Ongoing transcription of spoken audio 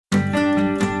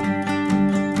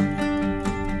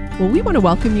Well, we want to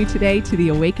welcome you today to the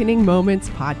Awakening Moments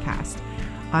podcast.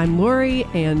 I'm Lori,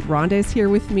 and Rhonda is here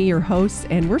with me, your host,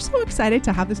 and we're so excited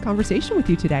to have this conversation with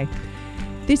you today.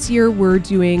 This year, we're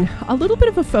doing a little bit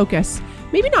of a focus,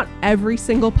 maybe not every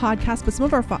single podcast, but some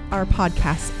of our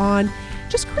podcasts on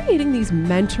just creating these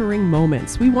mentoring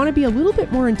moments. We want to be a little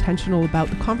bit more intentional about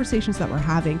the conversations that we're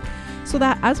having so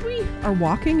that as we are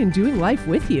walking and doing life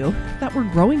with you, that we're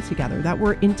growing together, that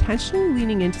we're intentionally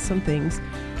leaning into some things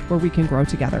where we can grow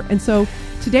together. And so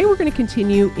today we're going to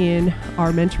continue in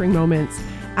our mentoring moments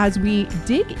as we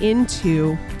dig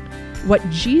into what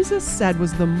Jesus said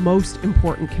was the most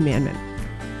important commandment.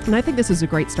 And I think this is a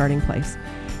great starting place.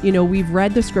 You know, we've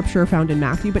read the scripture found in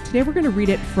Matthew, but today we're going to read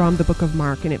it from the book of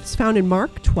Mark, and it's found in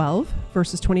Mark 12,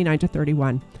 verses 29 to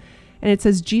 31. And it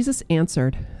says, Jesus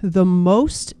answered, "The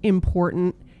most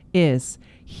important is,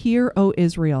 Hear, O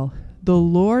Israel, the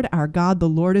Lord our God, the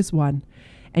Lord is one.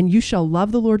 And you shall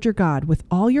love the Lord your God with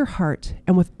all your heart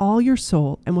and with all your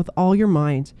soul and with all your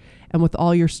mind and with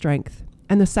all your strength.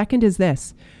 And the second is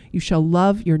this, you shall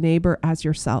love your neighbor as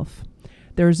yourself.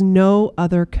 There is no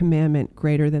other commandment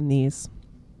greater than these."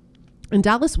 And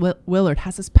Dallas Willard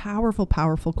has this powerful,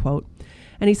 powerful quote.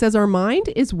 And he says, "Our mind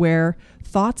is where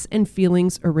thoughts and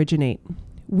feelings originate.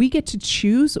 We get to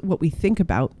choose what we think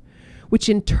about, which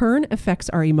in turn affects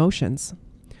our emotions.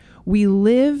 We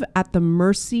live at the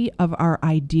mercy of our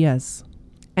ideas.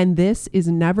 And this is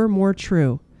never more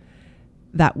true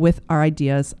than with our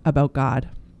ideas about God."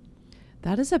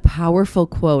 That is a powerful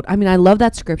quote. I mean, I love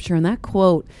that scripture, and that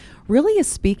quote really is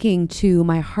speaking to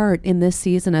my heart in this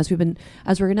season as we're going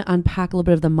to unpack a little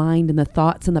bit of the mind and the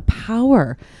thoughts and the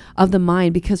power of the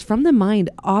mind, because from the mind,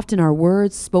 often our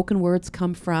words, spoken words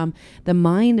come from. The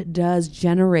mind does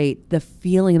generate the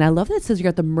feeling. And I love that it says you're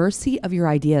at the mercy of your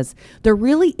ideas. There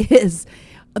really is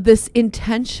this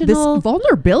intentional... This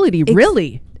vulnerability,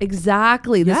 really.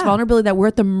 Exactly. This vulnerability that we're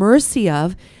at the mercy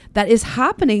of, that is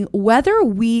happening whether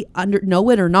we know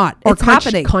it or not. Or it's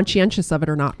happening. Conscientious of it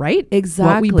or not, right?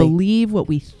 Exactly. What we believe, what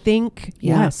we think.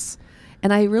 Yes.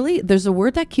 And there's a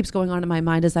word that keeps going on in my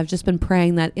mind as I've just been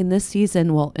praying that in this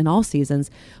season, well, in all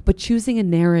seasons, but choosing a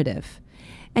narrative.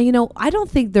 And, you know, I don't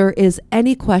think there is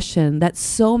any question that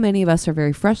so many of us are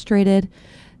very frustrated.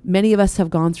 Many of us have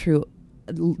gone through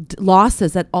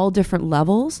losses at all different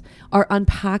levels, are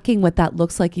unpacking what that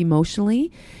looks like emotionally.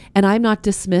 And I'm not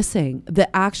dismissing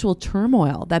the actual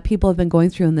turmoil that people have been going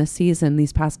through in this season,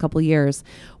 these past couple of years,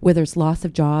 whether it's loss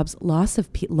of jobs, loss of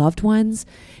loved ones,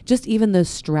 just even the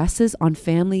stresses on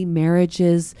family,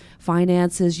 marriages,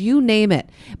 finances, you name it.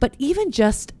 But even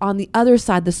just on the other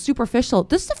side, the superficial,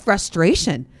 this is the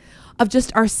frustration of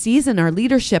just our season, our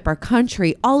leadership, our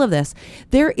country, all of this.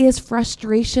 There is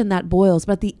frustration that boils,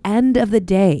 but at the end of the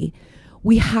day,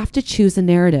 we have to choose a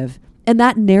narrative. And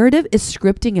that narrative is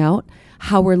scripting out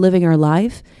how we're living our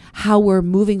life, how we're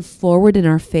moving forward in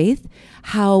our faith,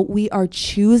 how we are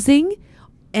choosing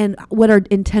and what our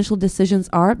intentional decisions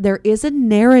are. There is a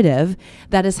narrative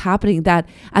that is happening that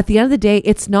at the end of the day,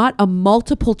 it's not a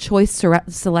multiple choice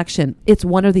selection. It's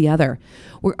one or the other.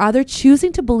 We're either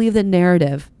choosing to believe the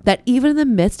narrative that even in the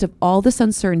midst of all this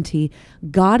uncertainty,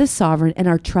 God is sovereign and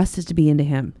our trust is to be into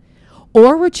him.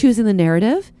 Or we're choosing the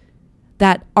narrative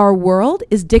that our world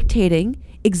is dictating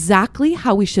exactly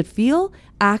how we should feel,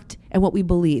 act, and what we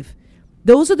believe.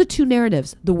 Those are the two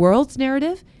narratives, the world's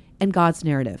narrative and God's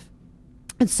narrative.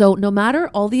 And so no matter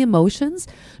all the emotions,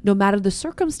 no matter the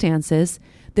circumstances,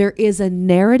 there is a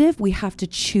narrative we have to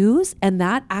choose, and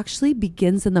that actually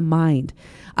begins in the mind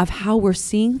of how we're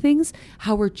seeing things,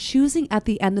 how we're choosing at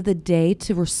the end of the day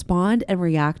to respond and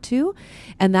react to,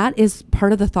 and that is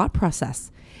part of the thought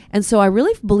process. And so I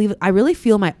really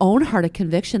feel my own heart of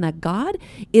conviction that God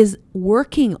is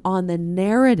working on the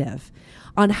narrative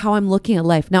on how I'm looking at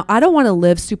life. Now, I don't want to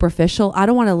live superficial. I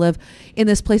don't want to live in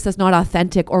this place that's not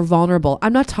authentic or vulnerable.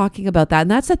 I'm not talking about that.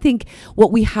 And that's, I think,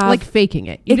 what we have. Like faking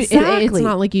it. Exactly. It's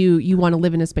not like you want to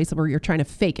live in a space where you're trying to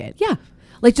fake it. Yeah.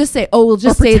 Like just say, we'll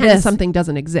just or say this. Something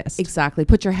doesn't exist. Exactly.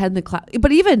 Put your head in the cloud.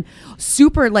 But even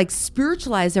super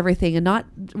spiritualize everything and not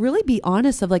really be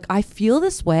honest of I feel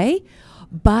this way,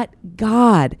 but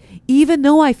God, even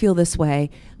though I feel this way,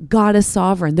 God is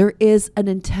sovereign. There is an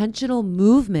intentional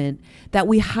movement that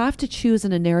we have to choose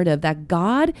in a narrative that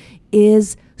God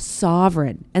is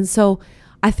sovereign. And so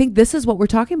I think this is what we're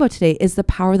talking about today is the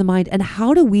power of the mind. And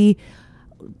how do we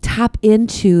tap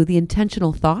into the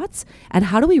intentional thoughts and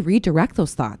how do we redirect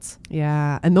those thoughts?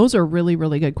 Yeah. And those are really,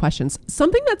 really good questions.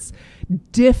 Something that's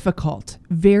difficult,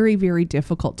 very, very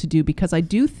difficult to do, because I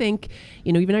do think,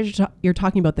 even as you're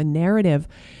talking about the narrative,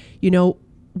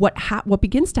 what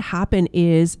begins to happen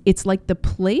is it's like the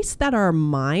place that our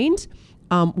mind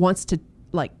wants to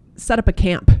set up a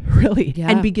camp really Yeah.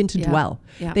 and begin to Yeah. dwell.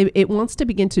 Yeah. It wants to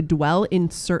begin to dwell in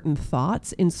certain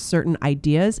thoughts, in certain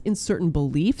ideas, in certain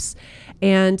beliefs.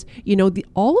 And,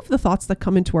 all of the thoughts that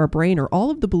come into our brain, or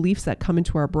all of the beliefs that come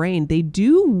into our brain, they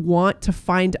do want to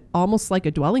find almost like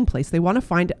a dwelling place. They want to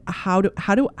find how do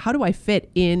I fit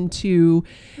into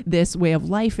this way of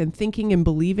life and thinking and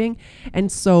believing.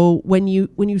 And so when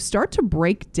you start to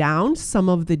break down some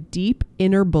of the deep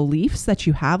inner beliefs that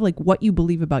you have, like what you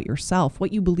believe about yourself,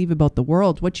 what you believe about the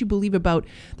world, what you believe about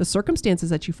the circumstances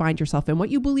that you find yourself in, what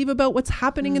you believe about what's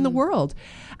happening in the world,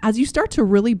 as you start to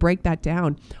really break that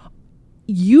down,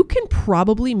 you can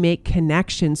probably make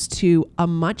connections to a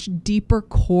much deeper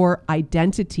core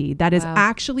identity that is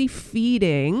actually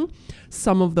feeding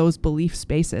some of those belief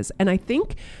spaces. And I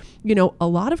think, a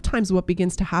lot of times what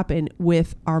begins to happen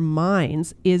with our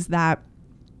minds is that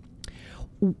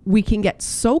we can get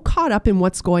so caught up in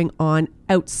what's going on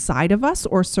outside of us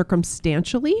or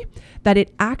circumstantially that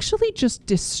it actually just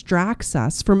distracts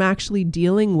us from actually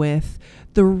dealing with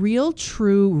the real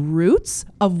true roots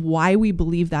of why we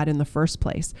believe that in the first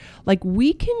place. Like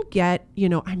we can get,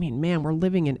 we're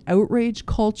living in outrage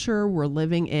culture,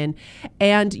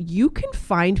 and you can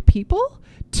find people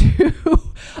to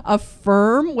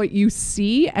affirm what you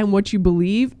see and what you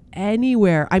believe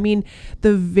anywhere. I mean,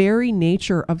 the very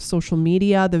nature of social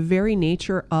media, the very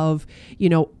nature of,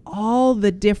 all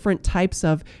the different types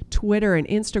of Twitter and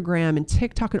Instagram and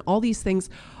TikTok and all these things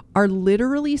are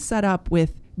literally set up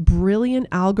with brilliant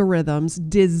algorithms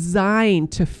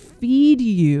designed to feed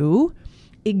you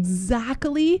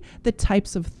exactly the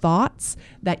types of thoughts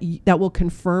that will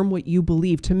confirm what you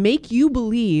believe, to make you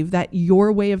believe that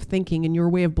your way of thinking and your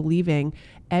way of believing,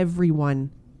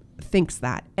 everyone thinks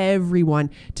that,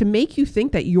 to make you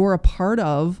think that you're a part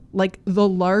of like the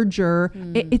larger,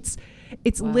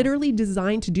 it's literally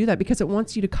designed to do that because it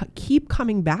wants you to keep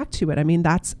coming back to it. I mean,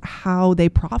 that's how they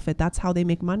profit. That's how they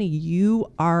make money.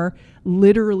 You are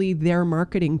literally their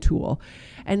marketing tool.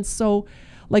 And so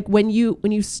like when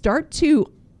you start to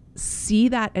see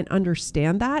that and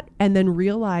understand that and then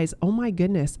realize, oh my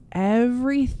goodness,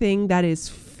 everything that is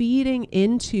feeding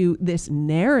into this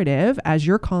narrative, as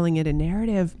you're calling it a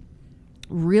narrative,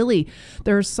 really,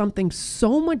 there's something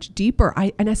so much deeper,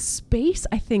 and a space,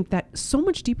 I think, that so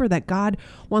much deeper that God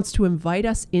wants to invite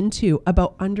us into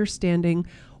about understanding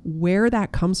where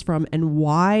that comes from and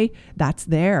why that's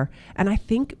there. And I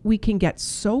think we can get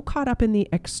so caught up in the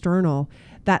external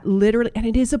that literally, and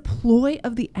it is a ploy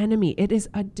of the enemy. It is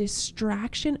a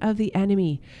distraction of the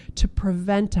enemy to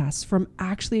prevent us from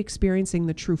actually experiencing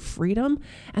the true freedom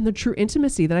and the true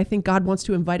intimacy that I think God wants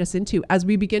to invite us into as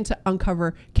we begin to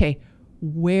uncover, okay,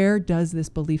 where does this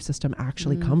belief system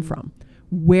actually come from?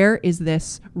 Where is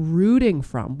this rooting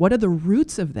from? What are the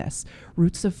roots of this?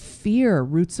 Roots of fear,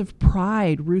 roots of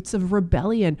pride, roots of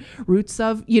rebellion, roots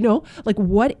of, like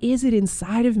what is it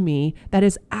inside of me that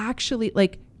is actually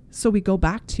like, so we go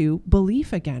back to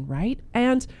belief again, right?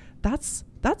 And that's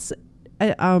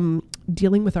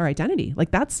dealing with our identity. Like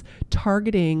that's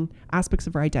targeting aspects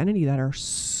of our identity that are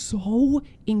so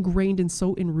ingrained and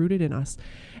so enrooted in us.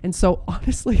 And so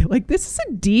honestly, like this is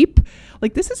a deep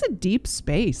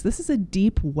space. This is a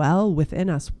deep well within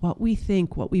us, what we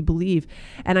think, what we believe.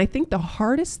 And I think the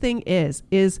hardest thing is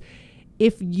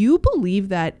if you believe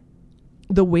that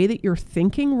the way that you're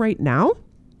thinking right now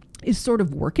is sort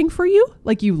of working for you,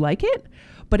 like you like it,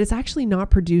 but it's actually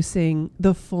not producing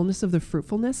the fullness of the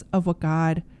fruitfulness of what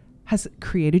God has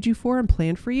created you for and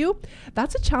planned for you,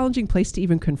 that's a challenging place to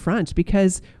even confront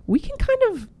because we can kind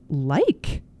of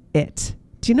like it.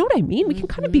 Do you know what I mean? We can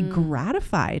kind of be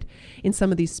gratified in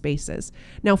some of these spaces.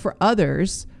 Now, for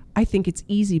others, I think it's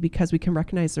easy because we can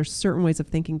recognize there's certain ways of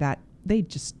thinking that they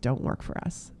just don't work for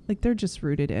us. Like they're just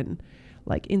rooted in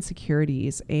like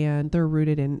insecurities and they're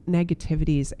rooted in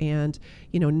negativities and,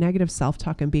 negative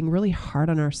self-talk and being really hard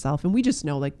on ourselves. And we just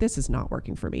know like, this is not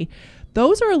working for me.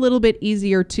 Those are a little bit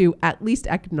easier to at least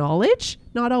acknowledge,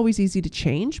 not always easy to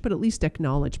change, but at least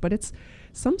acknowledge. But it's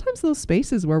sometimes those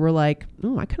spaces where we're like,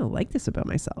 oh, I kind of like this about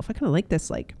myself. I kind of like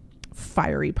this like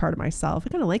fiery part of myself. I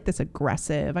kind of like this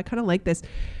aggressive. I kind of like this.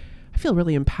 I feel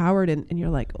really empowered. And you're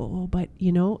like, oh, but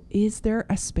is there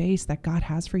a space that God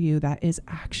has for you that is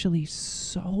actually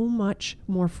so much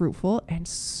more fruitful and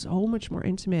so much more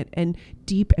intimate and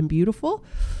deep and beautiful?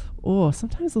 Oh,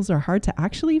 sometimes those are hard to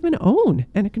actually even own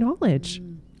and acknowledge.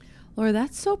 Laura,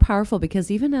 that's so powerful because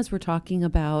even as we're talking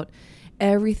about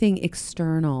everything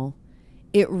external,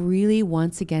 it really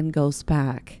once again goes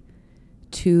back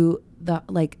to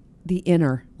the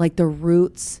inner, like the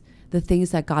roots the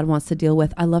things that God wants to deal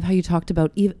with. I love how you talked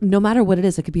about, no matter what it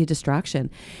is, it could be a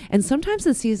distraction. And sometimes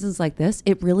in seasons like this,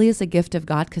 it really is a gift of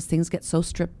God because things get so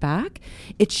stripped back.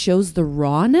 It shows the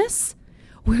rawness,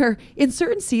 where in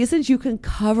certain seasons you can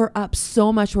cover up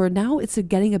so much, where now it's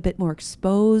getting a bit more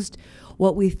exposed.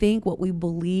 What we think, what we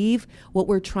believe, what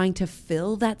we're trying to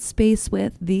fill that space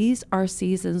with. These are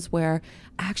seasons where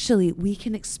actually we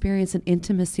can experience an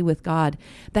intimacy with God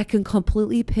that can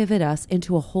completely pivot us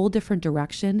into a whole different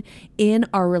direction in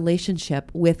our relationship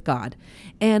with God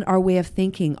and our way of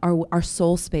thinking, our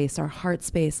soul space, our heart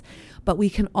space. But we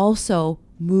can also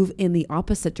move in the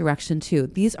opposite direction too.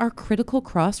 These are critical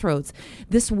crossroads.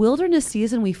 This wilderness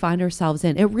season we find ourselves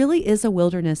in, it really is a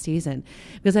wilderness season,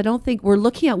 because I don't think we're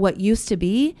looking at what used to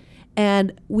be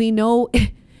and we know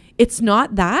it's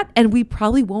not that, and we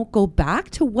probably won't go back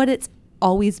to what it's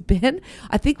always been.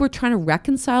 I think we're trying to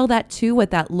reconcile that too, what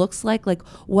that looks like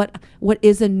what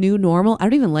is a new normal. I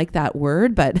don't even like that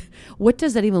word, but what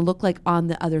does that even look like on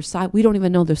the other side? We don't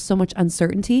even know. There's so much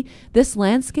uncertainty. This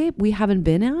landscape we haven't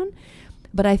been on.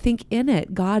 But I think in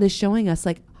it, God is showing us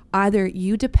like either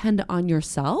you depend on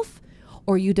yourself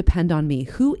or you depend on me.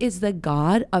 Who is the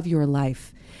God of your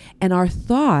life? And our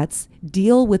thoughts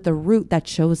deal with the root that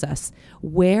shows us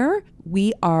where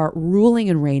we are ruling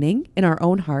and reigning in our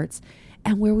own hearts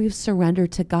and where we've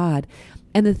surrendered to God.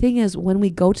 And the thing is, when we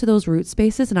go to those root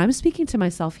spaces, and I'm speaking to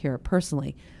myself here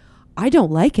personally, I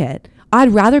don't like it.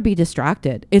 I'd rather be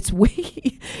distracted.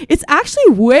 It's actually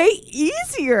way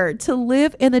easier to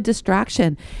live in the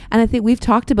distraction. And I think we've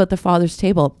talked about the Father's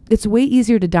table. It's way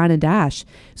easier to dine and dash.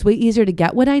 It's way easier to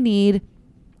get what I need,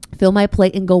 fill my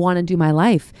plate, and go on and do my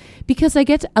life, because I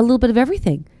get a little bit of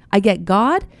everything. I get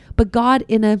God, but God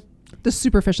in the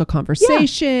superficial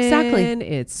conversation. Yeah, exactly.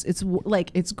 It's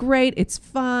like, it's great. It's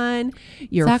fun.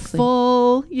 You're Exactly.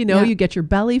 full, you get your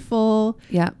belly full.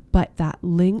 Yeah. But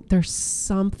there's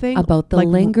something about the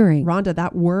lingering. Rhonda,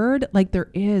 that word,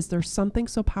 there's something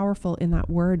so powerful in that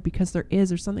word, because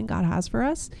there's something God has for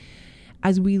us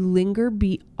as we linger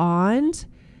beyond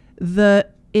the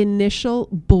initial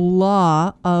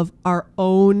blah of our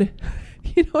own,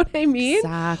 you know what I mean?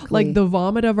 Exactly. Like the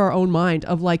vomit of our own mind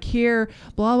of like, here,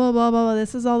 blah, blah, blah, blah, blah.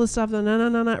 This is all the stuff,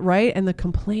 no, right? And the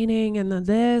complaining and the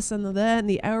this and the that and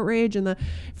the outrage and the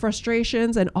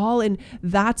frustrations and all. And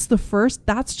that's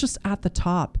just at the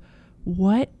top.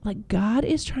 What, like, God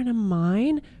is trying to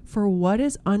mine for what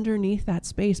is underneath that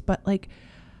space. But like,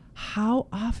 how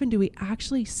often do we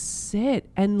actually sit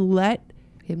and let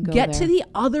get to the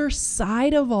other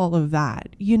side of all of that,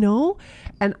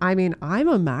 And I mean, I'm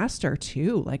a master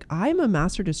too. Like, I'm a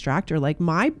master distractor. Like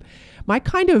my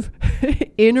kind of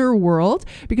inner world,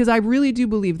 because I really do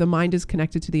believe the mind is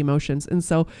connected to the emotions. And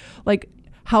so like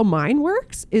how mine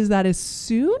works is that as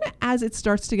soon as it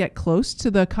starts to get close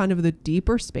to the kind of the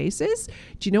deeper spaces,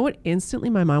 do you know what instantly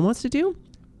my mind wants to do?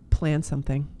 Plan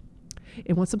something.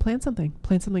 It wants to plan something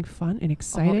fun and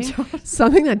exciting,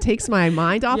 something that takes my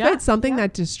mind off it, something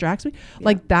that distracts me. Yeah.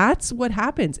 Like, that's what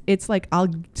happens. It's like, I'll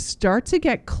start to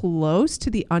get close to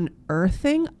the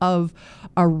unearthing of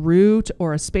a root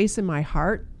or a space in my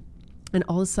heart. And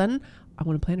all of a sudden, I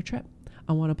want to plan a trip.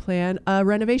 I want to plan a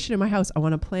renovation in my house. I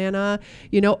want to plan a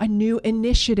new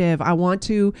initiative. I want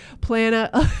to plan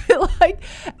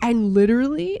and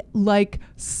literally like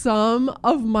some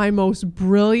of my most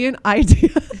brilliant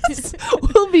ideas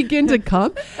will begin to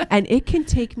come, and it can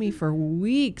take me for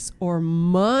weeks or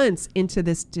months into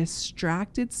this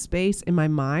distracted space in my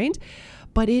mind.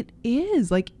 But it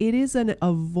is an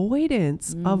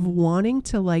avoidance of wanting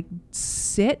to like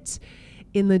sit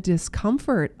in the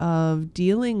discomfort of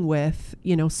dealing with,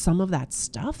 some of that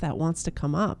stuff that wants to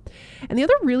come up. And the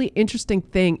other really interesting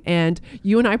thing, and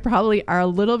you and I probably are a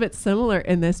little bit similar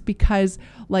in this, because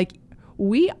like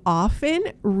we often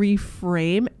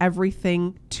reframe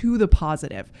everything to the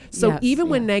positive. So even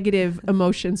when negative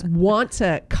emotions want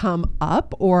to come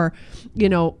up, or,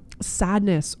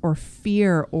 sadness or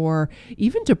fear or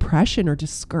even depression or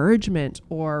discouragement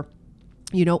or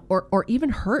or even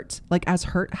hurt, like as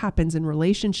hurt happens in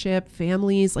relationship,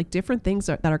 families, like different things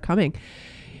that are coming.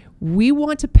 We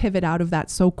want to pivot out of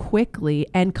that so quickly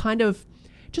and kind of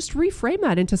just reframe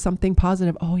that into something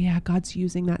positive. Oh yeah, God's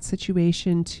using that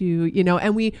situation to,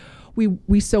 and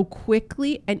we so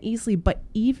quickly and easily, but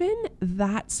even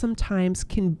that sometimes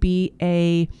can be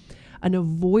an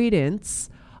avoidance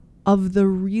of the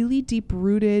really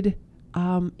deep-rooted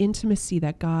intimacy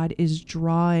that God is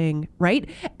drawing, right?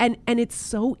 And it's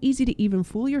so easy to even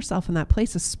fool yourself in that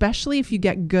place, especially if you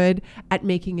get good at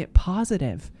making it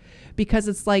positive, because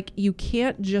it's like you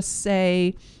can't just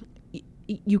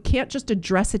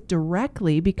address it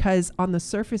directly, because on the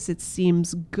surface it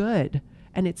seems good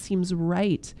and it seems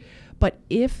right. But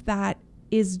if that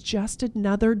is just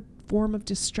another form of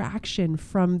distraction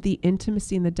from the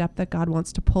intimacy and the depth that God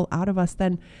wants to pull out of us,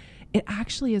 then it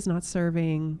actually is not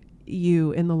serving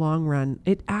you in the long run.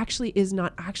 It actually is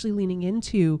not actually leaning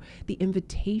into the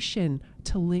invitation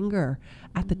to linger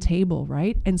at the table,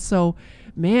 right? And so,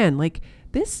 man, like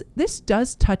this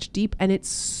does touch deep, and it's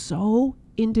so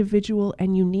individual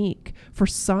and unique. For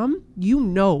some,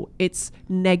 it's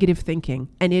negative thinking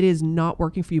and it is not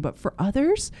working for you, but for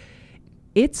others,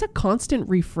 it's a constant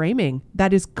reframing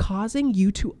that is causing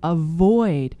you to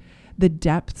avoid the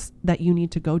depths that you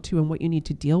need to go to and what you need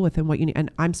to deal with and what you need.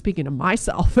 And I'm speaking to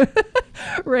myself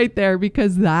right there,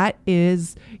 because that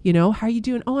is, how are you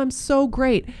doing? Oh, I'm so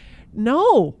great.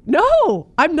 No,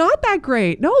 I'm not that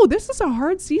great. No, this is a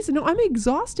hard season. No, I'm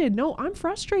exhausted. No, I'm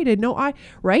frustrated. No,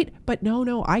 right. But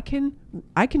no, I can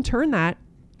turn that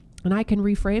and I can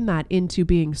reframe that into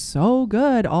being so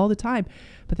good all the time.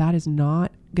 But that is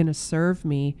not going to serve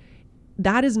me.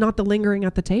 That is not the lingering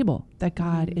at the table that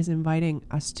God is inviting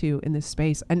us to in this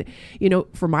space. And,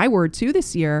 for my word too,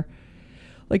 this year,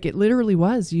 like it literally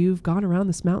was, you've gone around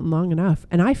this mountain long enough.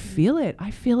 And I feel it.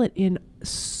 I feel it in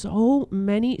so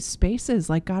many spaces.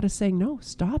 Like God is saying, no,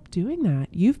 stop doing that.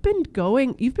 You've been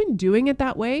doing it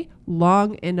that way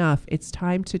long enough. It's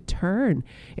time to turn.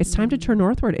 It's time to turn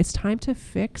northward. It's time to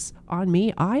fix on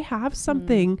me. I have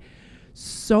something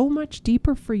so much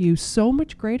deeper for you, so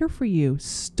much greater for you.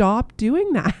 Stop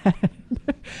doing that.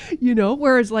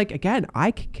 Whereas like, again,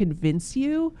 I can convince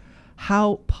you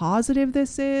how positive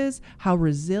this is, how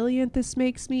resilient this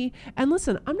makes me. And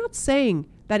listen, I'm not saying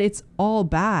that it's all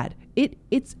bad.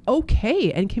 It's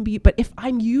okay and can be, but if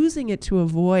I'm using it to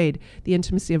avoid the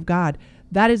intimacy of God,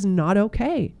 that is not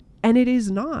okay. And it is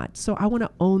not. So I want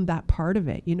to own that part of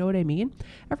it. You know what I mean?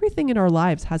 Everything in our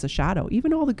lives has a shadow.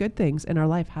 Even all the good things in our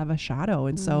life have a shadow.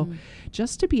 And so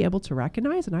just to be able to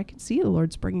recognize, and I can see the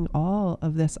Lord's bringing all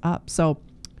of this up. So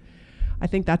I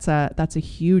think that's a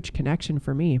huge connection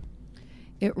for me.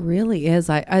 It really is.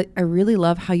 I really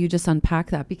love how you just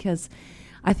unpack that, because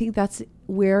I think that's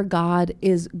where God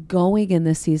is going in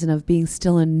this season of being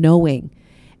still and knowing.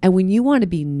 And when you want to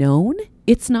be known,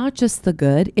 it's not just the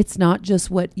good. It's not just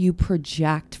what you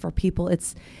project for people.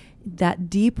 It's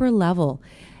that deeper level.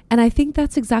 And I think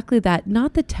that's exactly that,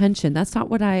 not the tension. That's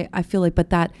not what I feel like, but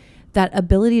that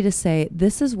ability to say,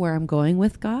 this is where I'm going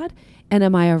with God. And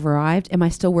am I arrived? Am I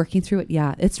still working through it?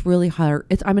 Yeah, it's really hard.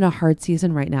 I'm in a hard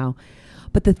season right now.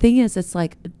 But the thing is, it's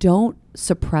like, don't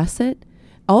suppress it.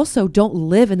 Also, don't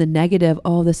live in the negative,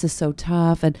 oh, this is so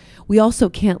tough. And we also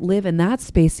can't live in that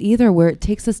space either, where it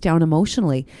takes us down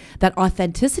emotionally. That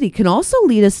authenticity can also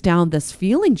lead us down this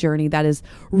feeling journey that is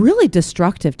really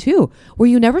destructive too, where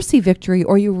you never see victory,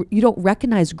 or you don't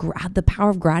recognize the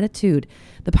power of gratitude,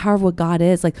 the power of what God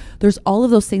is. Like, there's all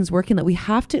of those things working that we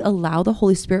have to allow the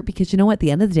Holy Spirit, because at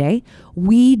the end of the day,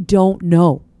 we don't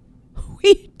know.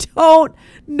 We don't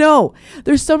know.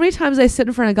 There's so many times I sit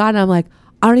in front of God and I'm like,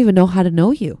 I don't even know how to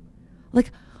know you.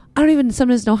 Like, I don't even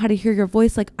sometimes know how to hear your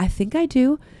voice. Like, I think I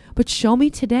do, but show me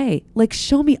today. Like,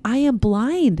 show me I am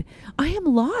blind. I am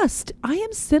lost. I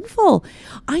am sinful.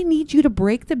 I need you to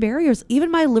break the barriers. Even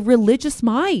my religious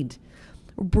mind,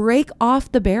 break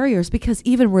off the barriers, because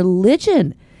even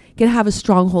religion can have a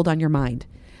stronghold on your mind.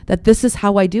 That this is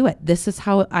how I do it. This is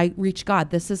how I reach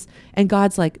God. And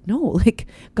God's like, no, like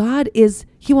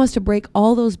He wants to break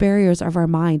all those barriers of our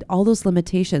mind, all those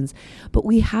limitations. But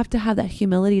we have to have that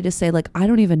humility to say, like, I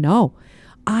don't even know.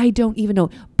 I don't even know.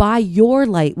 By your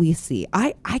light we see.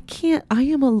 I can't, I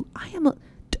am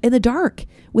in the dark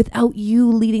without you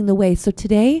leading the way. So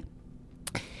today,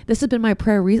 this has been my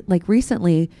prayer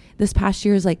recently, this past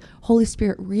year, is like, Holy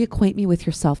Spirit, reacquaint me with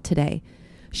yourself today.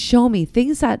 Show me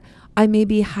things that I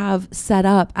maybe have set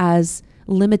up as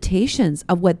limitations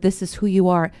of what this is who you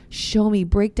are. Show me,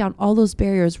 break down all those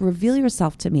barriers, reveal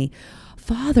yourself to me.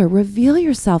 Father, reveal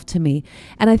yourself to me.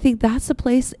 And I think that's a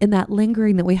place in that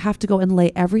lingering that we have to go and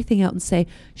lay everything out and say,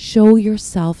 show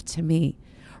yourself to me.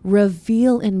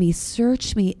 Reveal in me,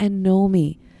 search me and know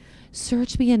me.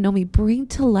 Search me and know me. Bring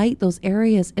to light those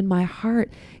areas in my heart,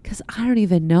 because I don't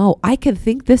even know. I could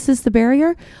think this is the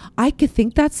barrier. I could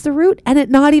think that's the root, and it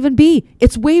not even be.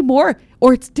 It's way more,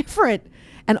 or it's different.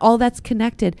 And all that's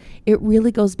connected. It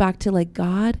really goes back to like,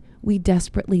 God, we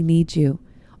desperately need you.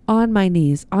 On my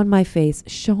knees, on my face,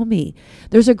 show me.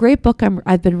 There's a great book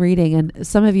I've been reading, and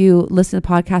some of you listen to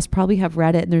the podcast probably have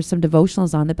read it, and there's some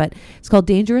devotionals on it, but it's called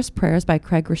Dangerous Prayers by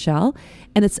Craig Rochelle.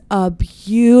 And it's a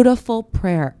beautiful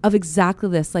prayer of exactly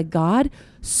this. Like, God,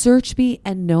 search me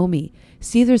and know me.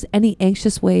 See if there's any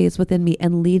anxious ways within me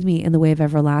and lead me in the way of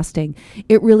everlasting.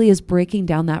 It really is breaking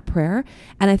down that prayer.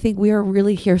 And I think we are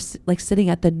really here like sitting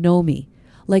at the know me.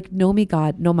 Like, know me,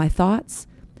 God, know my thoughts,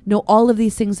 know all of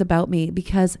these things about me,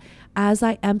 because as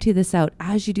I empty this out,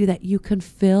 as you do that, you can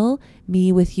fill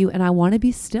me with you. And I want to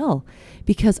be still,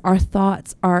 because our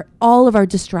thoughts are, all of our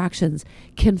distractions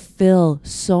can fill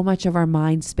so much of our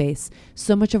mind space,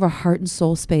 so much of our heart and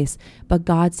soul space. But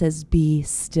God says, be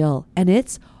still. And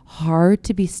it's hard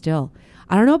to be still.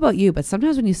 I don't know about you, but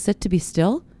sometimes when you sit to be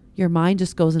still, your mind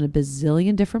just goes in a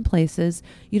bazillion different places.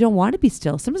 You don't want to be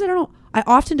still. Sometimes I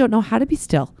often don't know how to be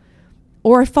still,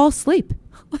 or I fall asleep.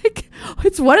 Like,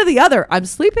 it's one or the other. I'm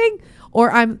sleeping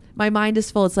or my mind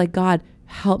is full. It's like, God,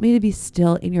 help me to be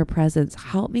still in your presence.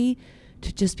 Help me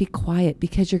to just be quiet,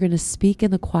 because you're going to speak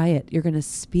in the quiet. You're going to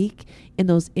speak in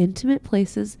those intimate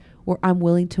places where I'm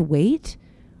willing to wait.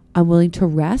 I'm willing to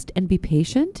rest and be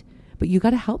patient, but you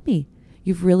got to help me.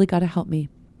 You've really got to help me.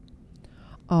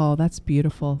 Oh, that's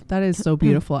beautiful. That is so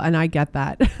beautiful. And I get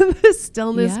that. The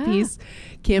stillness piece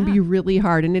can be really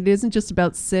hard. And it isn't just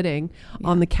about sitting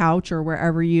on the couch or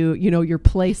wherever your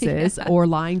place is, or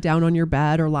lying down on your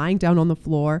bed or lying down on the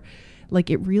floor. Like,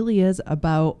 it really is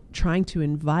about trying to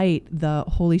invite the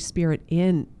Holy Spirit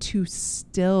in to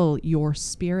still your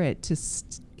spirit, to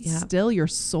still your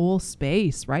soul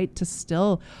space, right? To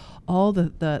still all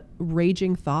the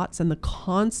raging thoughts and the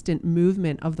constant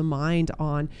movement of the mind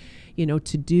on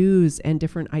to-dos and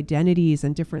different identities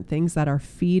and different things that are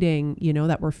feeding,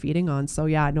 that we're feeding on. So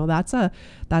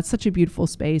that's such a beautiful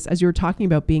space. As you were talking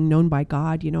about being known by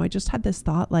God, I just had this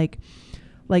thought, like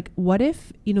what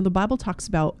if, the Bible talks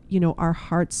about, our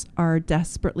hearts are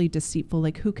desperately deceitful.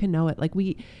 Like, who can know it? Like,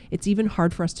 it's even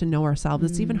hard for us to know ourselves.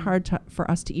 It's even hard for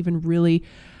us to even really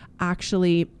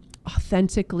actually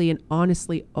authentically and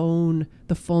honestly own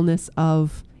the fullness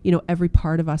of, every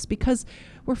part of us, because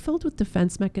we're filled with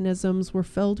defense mechanisms. We're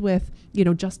filled with,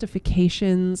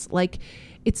 justifications. Like,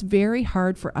 it's very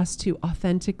hard for us to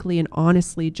authentically and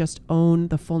honestly just own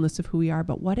the fullness of who we are.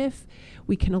 But what if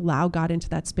we can allow God into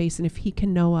that space? And if he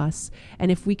can know us, and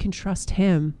if we can trust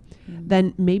him,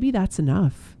 then maybe that's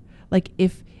enough. Like,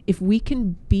 if we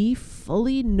can be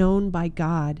fully known by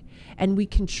God, and we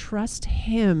can trust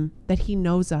him that he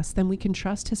knows us, then we can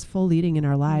trust his full leading in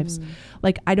our lives.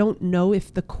 Like, I don't know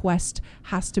if the quest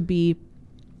has to be,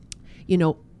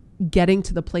 getting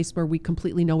to the place where we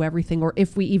completely know everything, or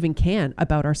if we even can,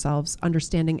 about ourselves,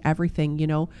 understanding everything,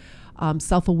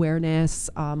 self-awareness,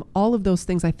 all of those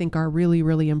things I think are really,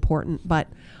 really important. But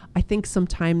I think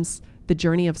sometimes the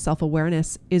journey of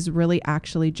self-awareness is really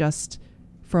actually just,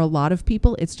 for a lot of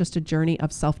people, it's just a journey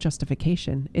of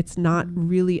self-justification. It's not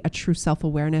really a true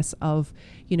self-awareness of,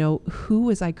 who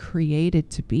was I created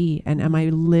to be? And am I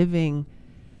living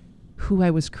who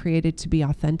I was created to be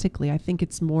authentically? I think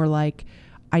it's more like,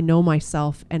 I know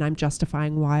myself and I'm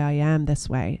justifying why I am this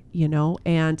way,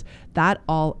 and that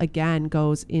all again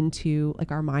goes into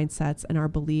like our mindsets and our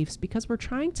beliefs, because we're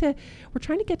trying to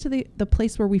get to the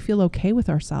place where we feel okay with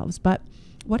ourselves. But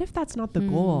what if that's not the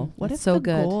goal? What if the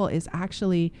goal is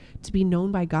actually to be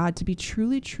known by God, to be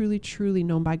truly, truly, truly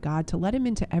known by God, to let him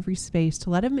into every space,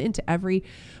 to let him into every,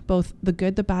 both the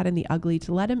good, the bad, and the ugly,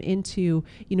 to let him into,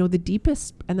 the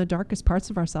deepest and the darkest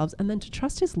parts of ourselves, and then to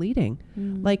trust his leading.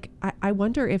 Like, I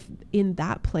wonder if in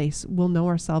that place we'll know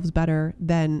ourselves better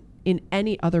than in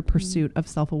any other pursuit of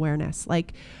self-awareness.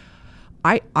 Like,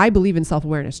 I believe in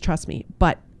self-awareness, trust me.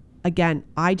 But again,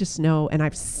 I just know, and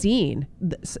I've seen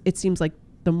this, it seems like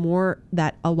the more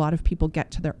that a lot of people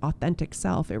get to their authentic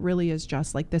self, it really is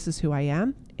just like, this is who I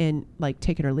am, and like,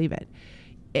 take it or leave it,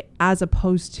 as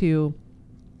opposed to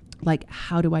like,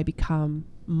 how do I become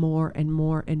more and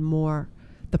more and more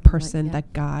the person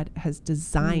that God has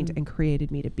designed and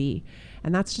created me to be?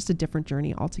 And that's just a different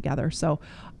journey altogether. So,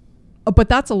 but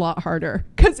that's a lot harder,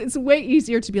 because it's way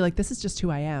easier to be like, this is just who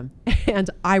I am, and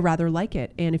I rather like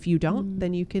it. And if you don't,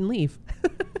 then you can leave.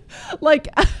 Like,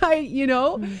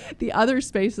 the other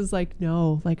space is like,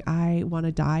 no, like, I want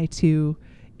to die to,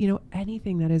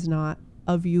 anything that is not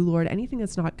of you, Lord, anything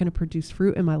that's not going to produce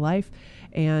fruit in my life,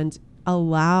 and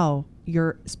allow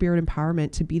your spirit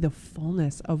empowerment to be the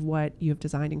fullness of what you have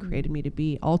designed and created me to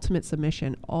be. Ultimate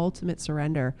submission, ultimate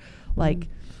surrender, like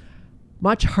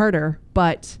much harder,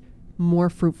 but more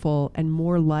fruitful and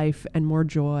more life and more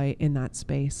joy in that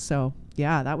space. So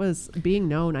yeah, that was being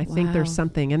known. I think there's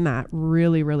something in that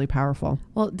really, really powerful.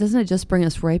 Well, doesn't it just bring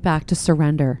us right back to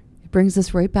surrender? It brings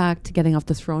us right back to getting off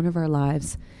the throne of our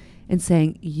lives and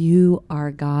saying, you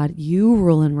are God, you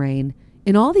rule and reign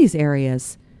in all these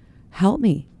areas. Help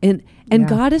me. And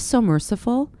God is so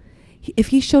merciful. If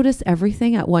he showed us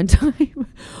everything at one time,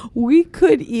 we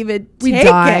could even We'd take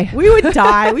die. it. We would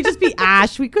die. We'd just be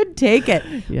ash. We couldn't take it.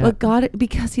 Yeah. But God,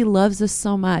 because he loves us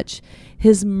so much,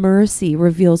 his mercy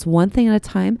reveals one thing at a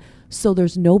time. So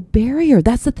there's no barrier.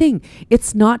 That's the thing.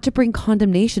 It's not to bring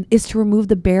condemnation. It's to remove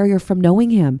the barrier from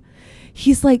knowing him.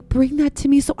 He's like, bring that to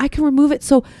me so I can remove it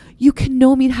so you can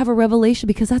know me and have a revelation,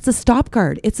 because that's a stop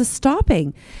guard. It's a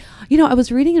stopping. You know, I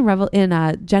was reading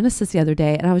in Genesis the other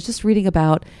day, and I was just reading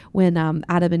about when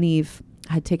Adam and Eve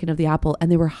had taken of the apple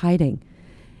and they were hiding.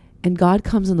 And God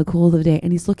comes in the cool of the day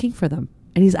and he's looking for them.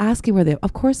 And he's asking where they,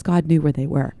 of course, God knew where they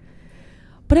were.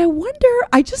 But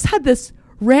I just had this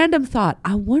random thought.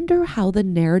 I wonder how the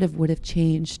narrative would have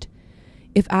changed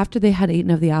if after they had eaten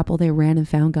of the apple, they ran and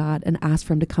found God and asked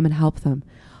for him to come and help them.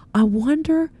 I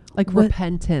wonder,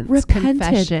 repentance,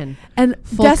 confession, and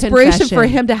full desperation confession. for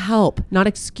him to help. Not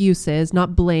excuses,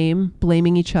 not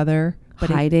blaming each other, but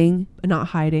Hiding. not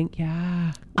hiding.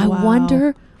 Yeah. I Wow.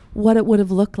 wonder what it would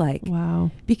have looked like.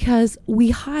 Wow. Because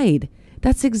we hide.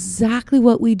 That's exactly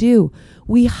what we do.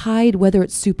 We hide, whether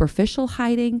it's superficial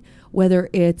hiding, whether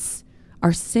it's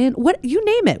our sin, what you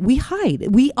name it, we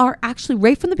hide. We are actually,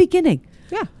 right from the beginning,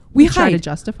 Yeah. we try to hide.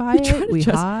 justify We try it. to We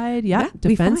just- hide. Yeah.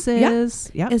 we find-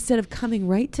 Defenses. Yeah. instead of coming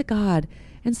right to God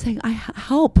and saying,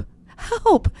 help.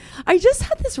 I just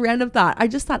had this random thought. I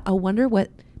just thought, I wonder what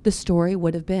the story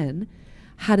would have been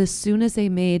had, as soon as they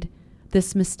made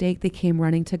this mistake, they came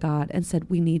running to God and said,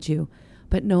 we need you.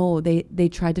 But no, they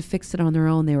tried to fix it on their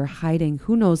own. They were hiding.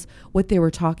 Who knows what they were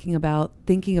talking about,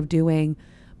 thinking of doing.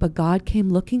 But God came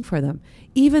looking for them.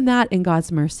 Even that, in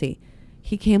God's mercy,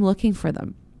 he came looking for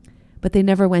them. But they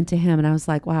never went to him. And I was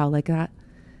like, wow, like that.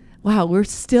 Wow, we're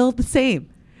still the same.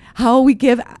 How we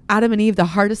give Adam and Eve the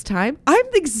hardest time. I'm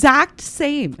the exact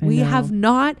same. I We know. have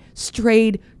not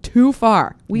strayed too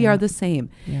far. We Yeah. are the same.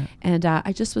 Yeah. And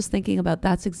I just was thinking about,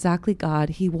 that's exactly God.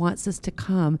 He wants us to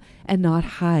come and not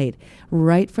hide.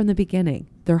 Right from the beginning,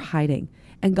 they're hiding.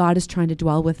 And God is trying to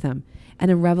dwell with them.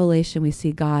 And in Revelation, we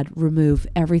see God remove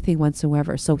everything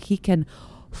whatsoever, so he can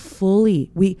fully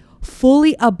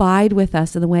abide with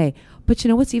us in the way. But you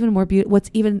know what's even more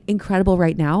what's even incredible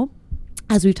right now,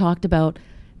 as we talked about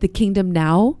the kingdom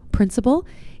now principle,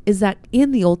 is that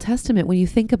in the Old Testament, when you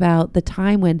think about the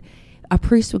time when a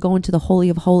priest would go into the Holy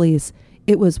of Holies,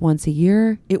 it was once a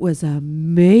year. It was a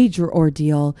major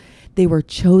ordeal. They were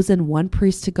chosen, one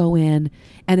priest to go in,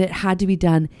 and it had to be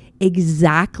done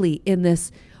exactly in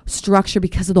this structure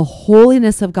because of the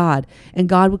holiness of God. And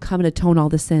God would come and atone all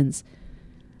the sins.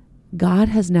 God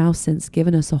has now since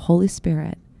given us a Holy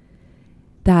Spirit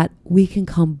that we can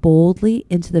come boldly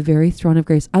into the very throne of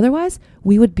grace. Otherwise,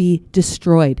 we would be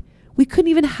destroyed. We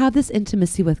couldn't even have this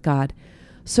intimacy with God.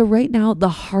 So right now, the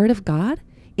heart of God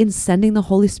in sending the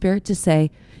Holy Spirit to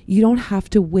say, you don't have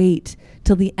to wait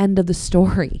till the end of the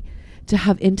story to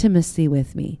have intimacy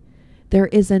with me. There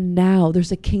is a now.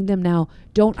 There's a kingdom now.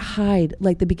 Don't hide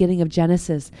like the beginning of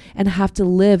Genesis and have to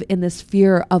live in this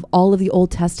fear of all of the Old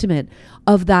Testament,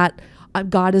 of that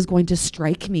God is going to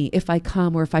strike me if I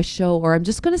come or if I show, or I'm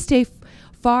just going to stay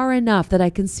far enough that I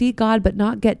can see God but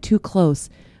not get too close.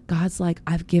 God's like,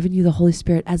 I've given you the Holy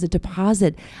Spirit as a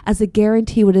deposit, as a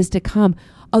guarantee what is to come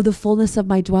of the fullness of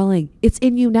my dwelling. It's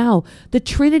in you now. The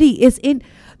Trinity is in,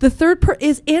 the third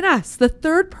is in us. The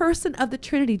third person of the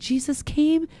Trinity. Jesus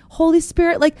came, Holy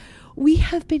Spirit. Like, we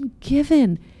have been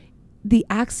given the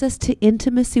access to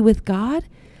intimacy with God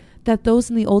that those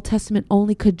in the Old Testament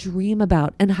only could dream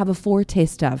about and have a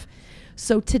foretaste of.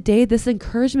 So today, this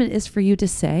encouragement is for you to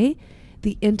say,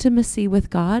 the intimacy with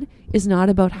God is not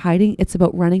about hiding. It's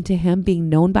about running to him, being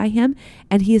known by him.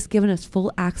 And he has given us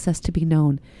full access to be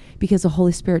known because the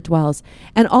Holy Spirit dwells.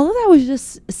 And all of that was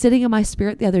just sitting in my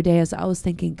spirit the other day as I was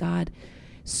thinking, God,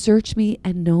 search me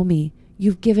and know me.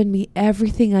 You've given me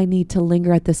everything I need to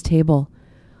linger at this table.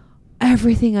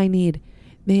 Everything I need.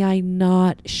 May I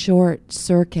not short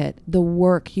circuit the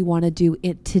work you want to do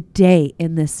today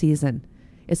in this season.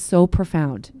 It's so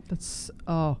profound.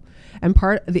 And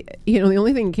part of the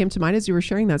only thing that came to mind as you were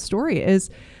sharing that story is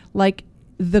like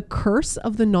the curse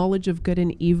of the knowledge of good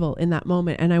and evil in that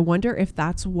moment. And I wonder if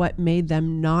that's what made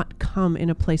them not come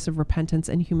in a place of repentance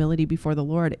and humility before the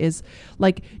Lord, is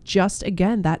like, just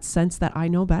again, that sense that I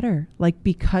know better, like,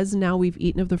 because now we've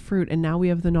eaten of the fruit and now we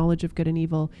have the knowledge of good and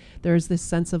evil. There's this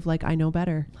sense of like, I know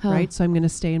better, right? So I'm going to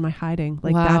stay in my hiding.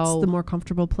 Like, that's the more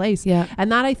comfortable place. Yeah.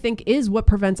 And that, I think, is what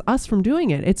prevents us from doing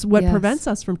it. It's what prevents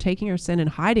us from taking our sin and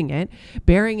hiding it,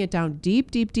 burying it down deep,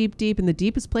 deep, deep, deep in the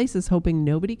deepest places, hoping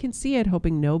nobody can see it,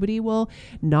 hoping nobody will,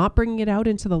 not bringing it out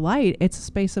into the light. It's a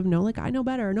space of, no, like, I know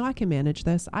better. No, I can manage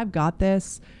this. I've got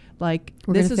this. Like,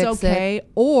 this is okay.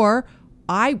 Or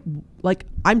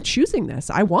I'm choosing this.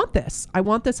 I want this. I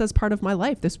want this as part of my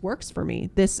life. This works for me.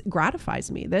 This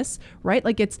gratifies me. This, right?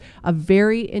 Like it's a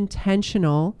very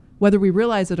intentional, whether we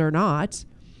realize it or not,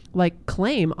 like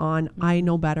claim on I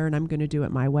know better and I'm going to do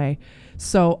it my way.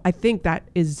 So I think that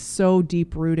is so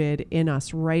deep rooted in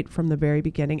us right from the very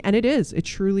beginning. And it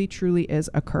truly, truly is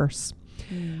a curse.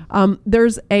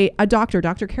 There's a doctor,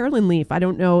 Dr. Carolyn Leaf. I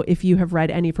don't know if you have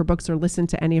read any of her books or listened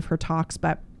to any of her talks,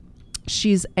 but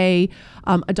she's a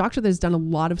doctor that has done a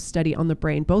lot of study on the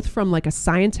brain, both from like a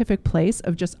scientific place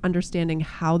of just understanding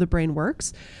how the brain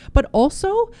works, but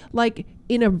also like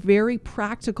in a very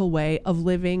practical way of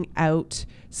living out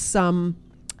some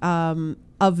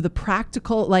of the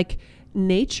practical like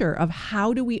nature of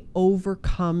how do we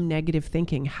overcome negative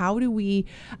thinking? How do we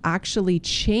actually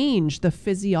change the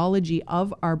physiology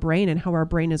of our brain and how our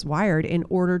brain is wired in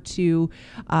order to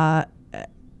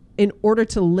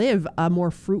live a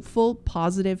more fruitful,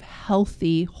 positive,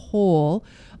 healthy, whole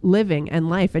living and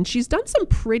life. And she's done some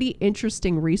pretty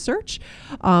interesting research.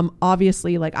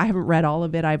 Obviously, like I haven't read all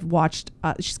of it. I've watched,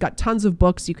 she's got tons of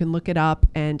books. You can look it up.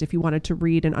 And if you wanted to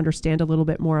read and understand a little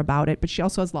bit more about it, but she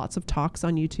also has lots of talks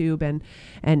on YouTube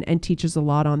and teaches a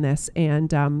lot on this.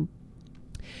 And,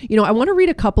 I want to read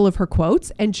a couple of her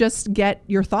quotes and just get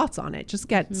your thoughts on it. Just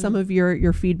get some of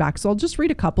your feedback. So I'll just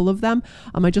read a couple of them.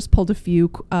 I just pulled a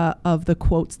few of the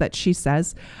quotes that she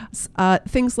says.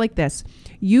 Things like this: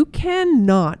 you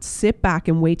cannot sit back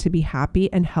and wait to be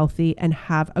happy and healthy and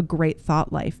have a great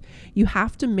thought life. You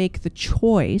have to make the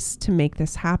choice to make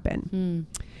this happen.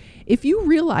 If you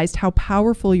realized how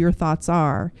powerful your thoughts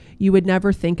are, you would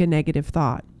never think a negative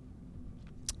thought.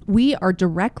 We are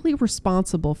directly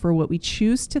responsible for what we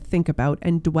choose to think about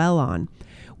and dwell on.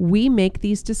 We make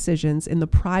these decisions in the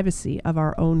privacy of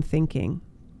our own thinking.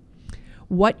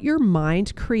 What your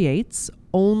mind creates,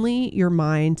 only your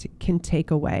mind can take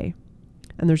away.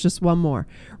 And there's just one more.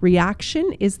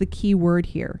 Reaction is the key word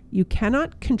here. You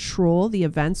cannot control the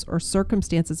events or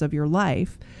circumstances of your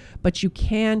life, but you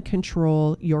can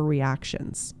control your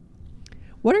reactions.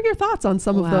 What are your thoughts on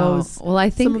some of those? Well,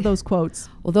 I think some of those quotes.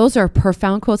 Well, those are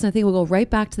profound quotes. And I think we'll go right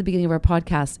back to the beginning of our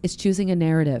podcast. It's choosing a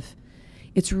narrative.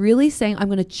 It's really saying, I'm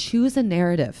going to choose a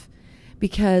narrative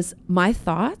because my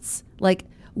thoughts, like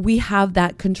we have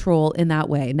that control in that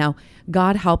way. Now,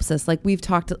 God helps us. Like we've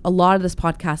talked a lot of this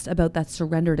podcast about that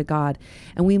surrender to God.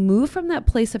 And we move from that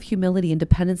place of humility and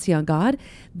dependency on God.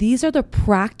 These are the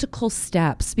practical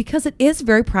steps because it is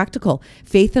very practical.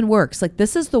 Faith and works. Like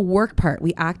this is the work part.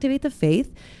 We activate the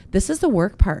faith. This is the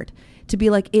work part. To be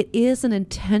like, it is an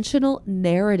intentional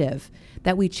narrative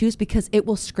that we choose because it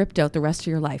will script out the rest of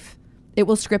your life. It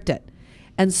will script it.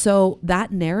 And so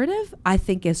that narrative, I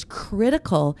think, is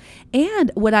critical.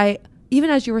 And even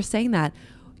as you were saying that,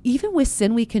 even with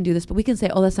sin, we can do this, but we can say,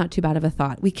 oh, that's not too bad of a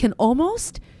thought. We can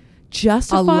almost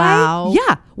justify.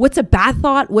 What's a bad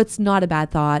thought? What's not a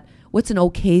bad thought? What's an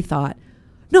okay thought?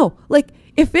 No, like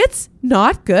if it's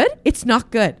not good, it's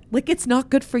not good. Like it's not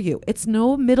good for you. It's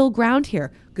no middle ground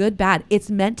here. Good, bad. It's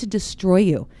meant to destroy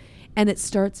you. And it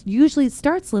starts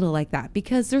little like that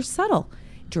because they're subtle.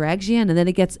 Drags you in and then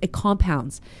it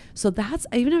compounds. So that's,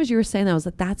 even as you were saying that, I was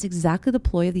like, that's exactly the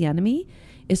ploy of the enemy,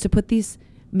 is to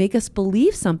make us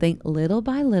believe something little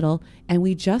by little, and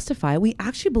we justify it. We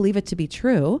actually believe it to be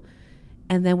true.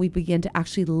 And then we begin to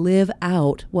actually live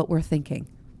out what we're thinking.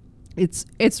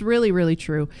 It's really, really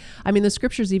true. I mean, the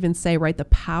scriptures even say, right, the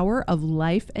power of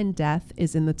life and death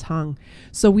is in the tongue.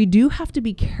 So we do have to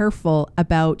be careful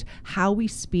about how we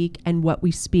speak and what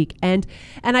we speak. And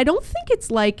I don't think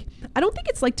it's like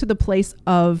to the place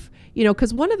of,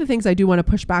 because one of the things I do want to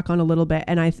push back on a little bit,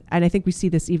 and I think we see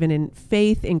this even in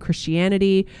faith, in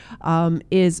Christianity,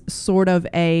 is sort of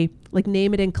a like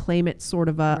name it and claim it sort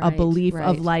of a belief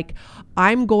of like,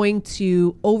 I'm going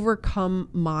to overcome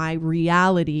my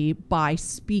reality by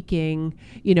speaking,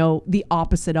 the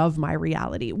opposite of my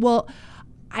reality. Well,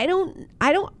 I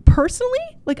don't personally,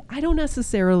 like, I don't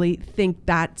necessarily think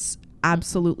that's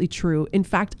absolutely true. In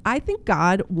fact, I think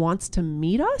God wants to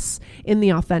meet us in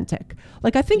the authentic.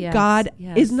 Like, I think God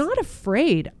is not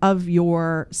afraid of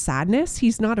your sadness.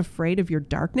 He's not afraid of your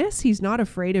darkness. He's not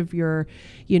afraid of your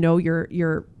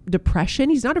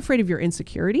depression. He's not afraid of your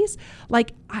insecurities.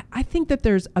 Like, I think that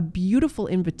there's a beautiful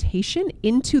invitation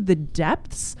into the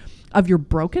depths of your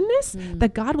brokenness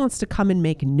that God wants to come and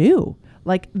make new.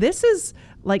 Like, this is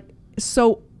like,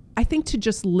 so I think to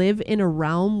just live in a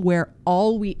realm where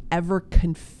all we ever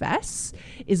confess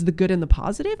is the good and the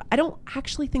positive, I don't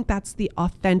actually think that's the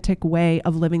authentic way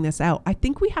of living this out. I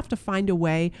think we have to find a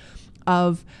way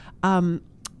of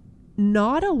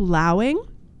not allowing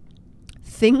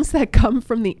things that come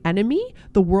from the enemy,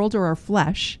 the world, or our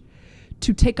flesh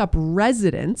to take up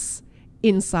residence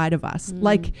inside of us,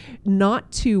 like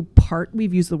not to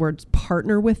we've used the words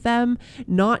partner with them,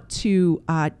 not to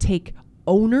take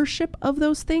ownership of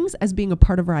those things as being a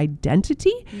part of our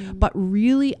identity, but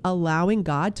really allowing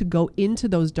God to go into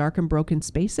those dark and broken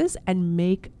spaces and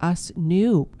make us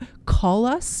new, call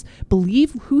us,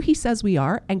 believe who he says we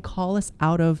are, and call us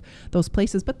out of those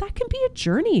places. But that can be a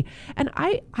journey. And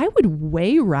I would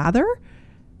way rather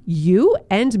you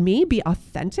and me be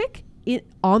authentic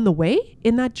on the way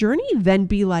in that journey than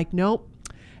be like, nope,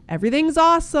 everything's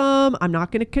awesome, I'm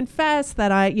not going to confess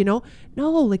that no,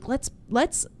 like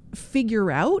let's figure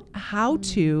out how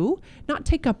to not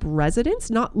take up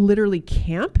residence, not literally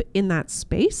camp in that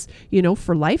space,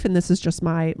 for life. And this is just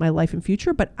my life and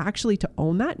future, but actually to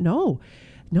own that. No,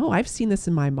 I've seen this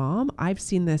in my mom. I've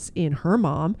seen this in her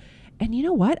mom. And you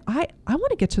know what? I want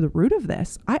to get to the root of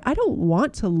this. I don't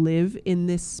want to live in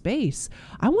this space.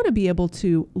 I want to be able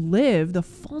to live the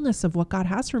fullness of what God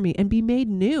has for me and be made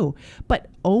new. But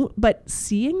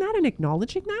seeing that and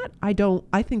acknowledging that,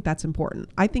 I think that's important.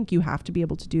 I think you have to be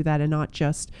able to do that and not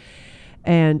just sit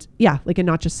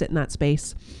in that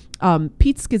space.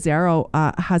 Pete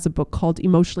Scazzero has a book called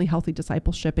Emotionally Healthy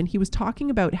Discipleship. And he was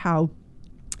talking about how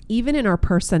even in our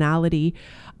personality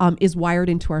is wired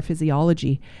into our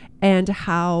physiology, and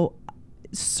how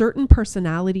certain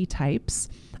personality types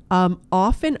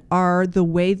often are the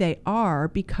way they are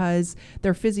because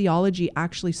their physiology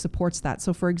actually supports that.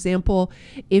 So for example,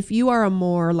 if you are a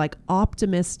more like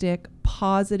optimistic,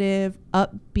 positive,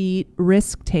 upbeat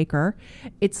risk taker,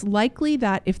 it's likely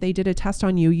that if they did a test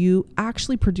on you, you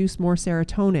actually produce more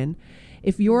serotonin.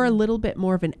 If you're a little bit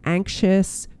more of an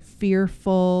anxious,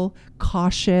 fearful,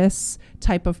 cautious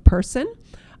type of person,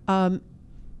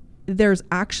 there's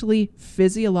actually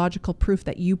physiological proof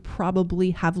that you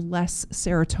probably have less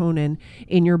serotonin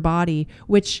in your body,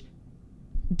 which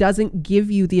doesn't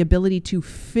give you the ability to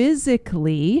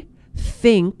physically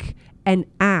think and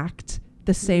act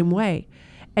the same way.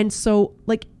 And so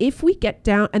like if we get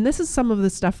down, and this is some of the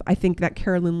stuff I think that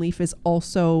Carolyn Leaf is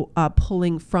also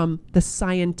pulling from the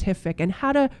scientific and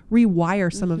how to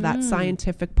rewire some of that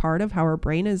scientific part of how our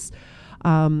brain is,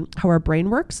 how our brain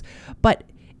works. But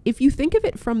if you think of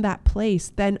it from that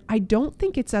place, then I don't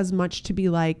think it's as much to be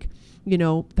like,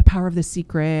 the power of the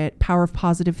secret, power of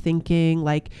positive thinking.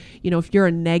 Like, if you're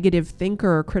a negative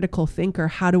thinker or critical thinker,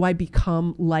 how do I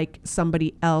become like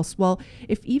somebody else? Well,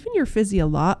 if even your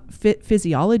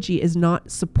physiology is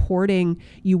not supporting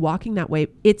you walking that way,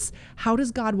 it's how does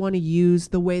God want to use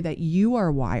the way that you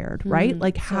are wired, right?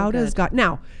 Like how does God,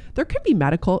 now there could be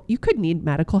you could need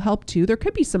medical help too. There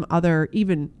could be some other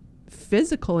even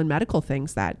physical and medical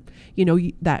things that,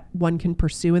 that one can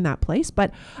pursue in that place.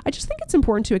 But I just think it's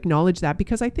important to acknowledge that,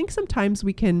 because I think sometimes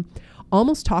we can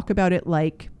almost talk about it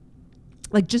like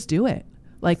just do it.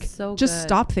 Like just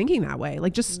stop thinking that way.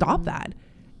 Like just stop that.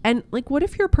 And like, what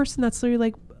if you're a person that's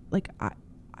literally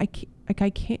I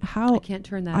can't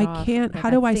turn that off. How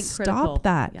do I stop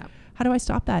that? Yeah. How do I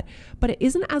stop that? But it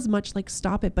isn't as much like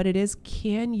stop it, but it is,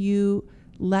 can you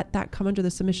let that come under the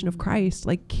submission of Christ?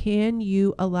 Like, can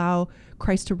you allow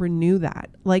Christ to renew that?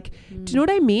 Like, do you know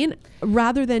what I mean?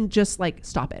 Rather than just like,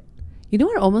 stop it. You know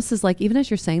what it almost is like, even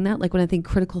as you're saying that, like when I think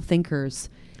critical thinkers,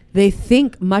 they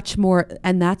think much more,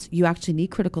 and that's, you actually need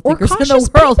critical thinkers in the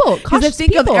world. Because they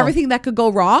think of everything that could go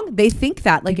wrong. They think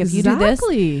that, like, if you do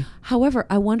this. However,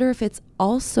 I wonder if it's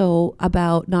also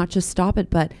about not just stop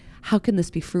it, but how can this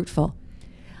be fruitful?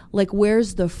 Like,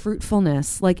 where's the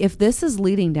fruitfulness? Like, if this is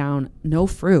leading down no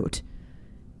fruit,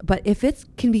 but if it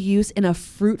can be used in a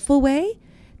fruitful way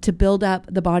to build up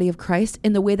the body of Christ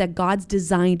in the way that God's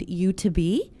designed you to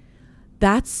be,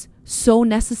 that's so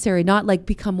necessary. Not like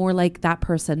become more like that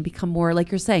person, become more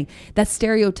like you're saying, that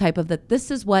stereotype of that this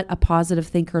is what a positive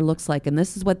thinker looks like and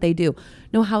this is what they do.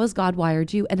 No, how has God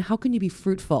wired you, and how can you be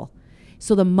fruitful?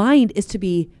 So the mind is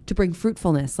to bring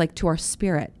fruitfulness, like to our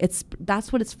spirit.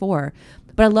 That's what it's for.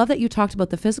 But I love that you talked about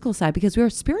the physical side, because we are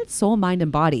spirit, soul, mind,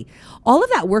 and body. All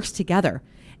of that works together,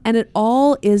 and it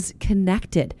all is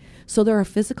connected. So there are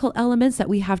physical elements that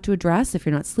we have to address. If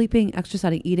you're not sleeping,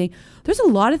 exercising, eating, there's a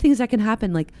lot of things that can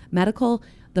happen, like medical,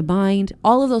 the mind,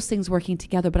 all of those things working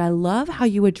together. But I love how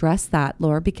you address that,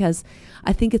 Laura, because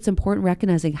I think it's important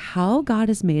recognizing how God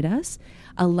has made us,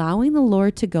 allowing the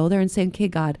Lord to go there and saying, okay,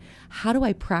 God, how do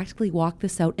I practically walk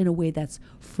this out in a way that's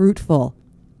fruitful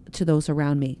to those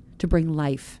around me, to bring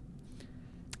life?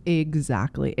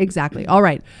 Exactly. All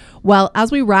right. Well,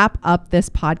 as we wrap up this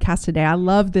podcast today, I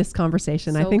love this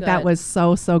conversation. I think that was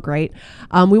so great.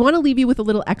 We want to leave you with a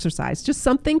little exercise, just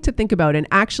something to think about. And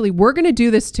actually, we're going to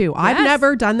do this too. Yes. I've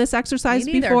never done this exercise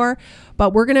before,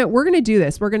 but we're going to do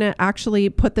this. We're going to actually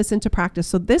put this into practice.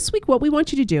 So this week, what we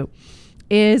want you to do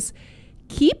is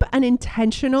keep an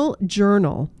intentional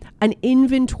journal, an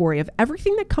inventory of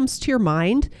everything that comes to your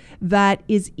mind that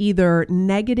is either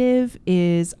negative,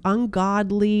 is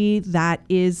ungodly, that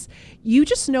is, you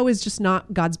just know is just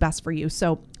not God's best for you.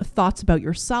 So thoughts about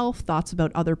yourself, thoughts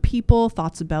about other people,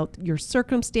 thoughts about your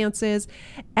circumstances,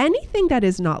 anything that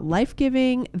is not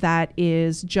life-giving, that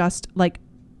is just like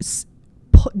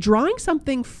drawing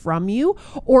something from you,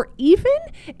 or even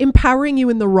empowering you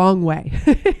in the wrong way.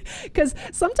 Because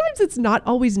sometimes it's not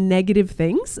always negative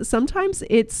things. Sometimes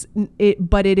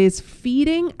but it is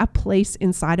feeding a place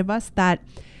inside of us that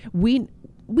we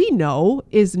know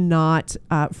is not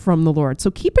from the Lord. So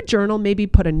keep a journal, maybe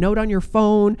put a note on your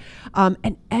phone.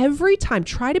 And every time,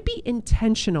 try to be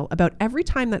intentional about every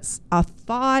time that's a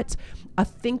thought, a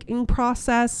thinking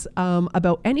process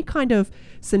about any kind of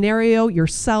scenario,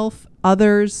 yourself,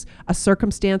 others, a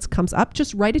circumstance comes up,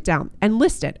 just write it down and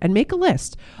list it and make a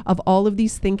list of all of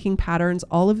these thinking patterns,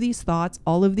 all of these thoughts,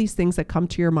 all of these things that come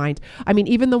to your mind. I mean,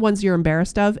 even the ones you're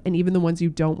embarrassed of and even the ones you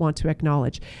don't want to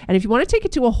acknowledge. And if you want to take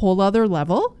it to a whole other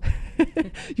level,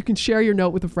 you can share your note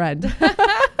with a friend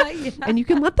and you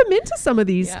can let them into some of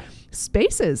these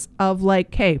spaces of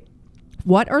like, hey,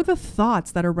 what are the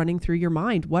thoughts that are running through your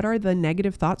mind? What are the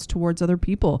negative thoughts towards other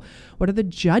people? What are the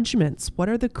judgments? What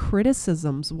are the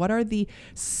criticisms? What are the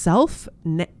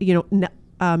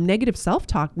negative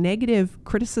self-talk, negative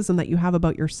criticism that you have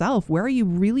about yourself? Where are you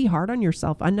really hard on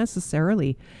yourself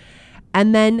unnecessarily?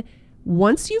 And then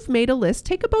once you've made a list,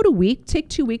 take about a week, take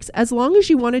 2 weeks, as long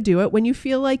as you want to do it. When you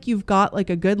feel like you've got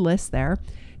like a good list there,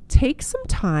 take some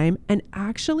time and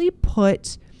actually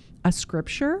put a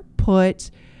scripture,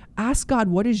 ask God,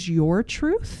 what is your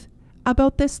truth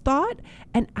about this thought?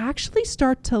 And actually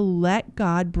start to let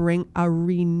God bring a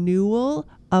renewal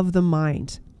of the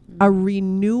mind, a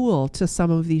renewal to some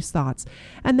of these thoughts.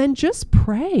 And then just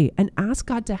pray and ask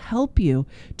God to help you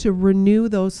to renew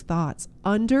those thoughts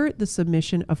under the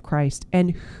submission of Christ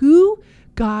and who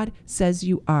God says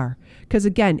you are. Because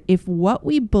again, if what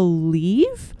we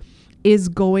believe is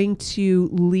going to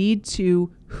lead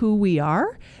to who we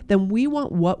are, then we want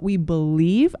what we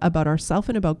believe about ourselves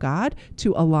and about God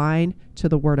to align to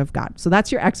the Word of God. So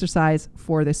that's your exercise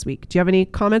for this week. Do you have any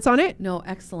comments on it? No,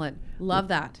 excellent. Love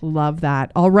that. Love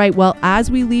that. All right. Well,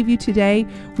 as we leave you today,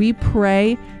 we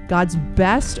pray God's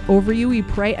best over you. We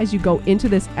pray as you go into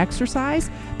this exercise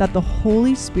that the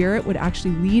Holy Spirit would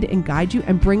actually lead and guide you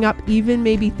and bring up even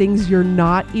maybe things you're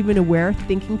not even aware,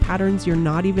 thinking patterns you're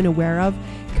not even aware of,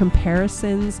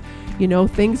 comparisons,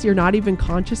 things you're not even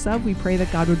conscious of. We pray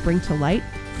that God would bring to light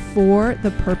for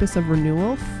the purpose of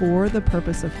renewal, for the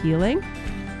purpose of healing.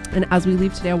 And as we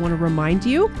leave today, I want to remind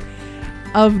you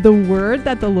of the word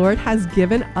that the Lord has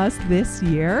given us this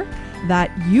year,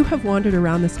 that you have wandered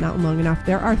around this mountain long enough.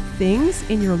 There are things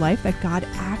in your life that God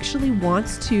actually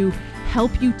wants to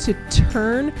help you to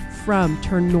turn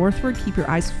northward, keep your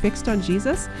eyes fixed on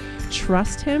Jesus,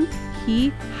 trust Him. He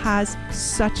has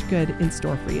such good in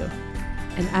store for you.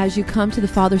 And as you come to the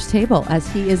Father's table, as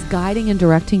He is guiding and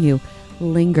directing you,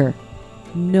 linger.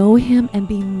 Know Him and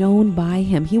be known by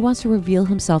Him. He wants to reveal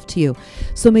Himself to you.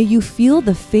 So may you feel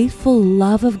the faithful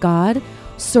love of God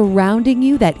surrounding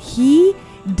you, that He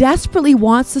desperately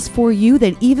wants this for you,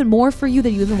 that even more for you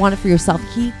than you even want it for yourself.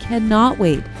 He cannot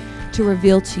wait to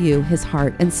reveal to you His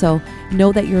heart. And so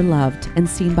know that you're loved and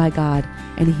seen by God,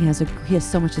 and He has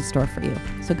so much in store for you.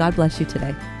 So God bless you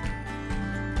today.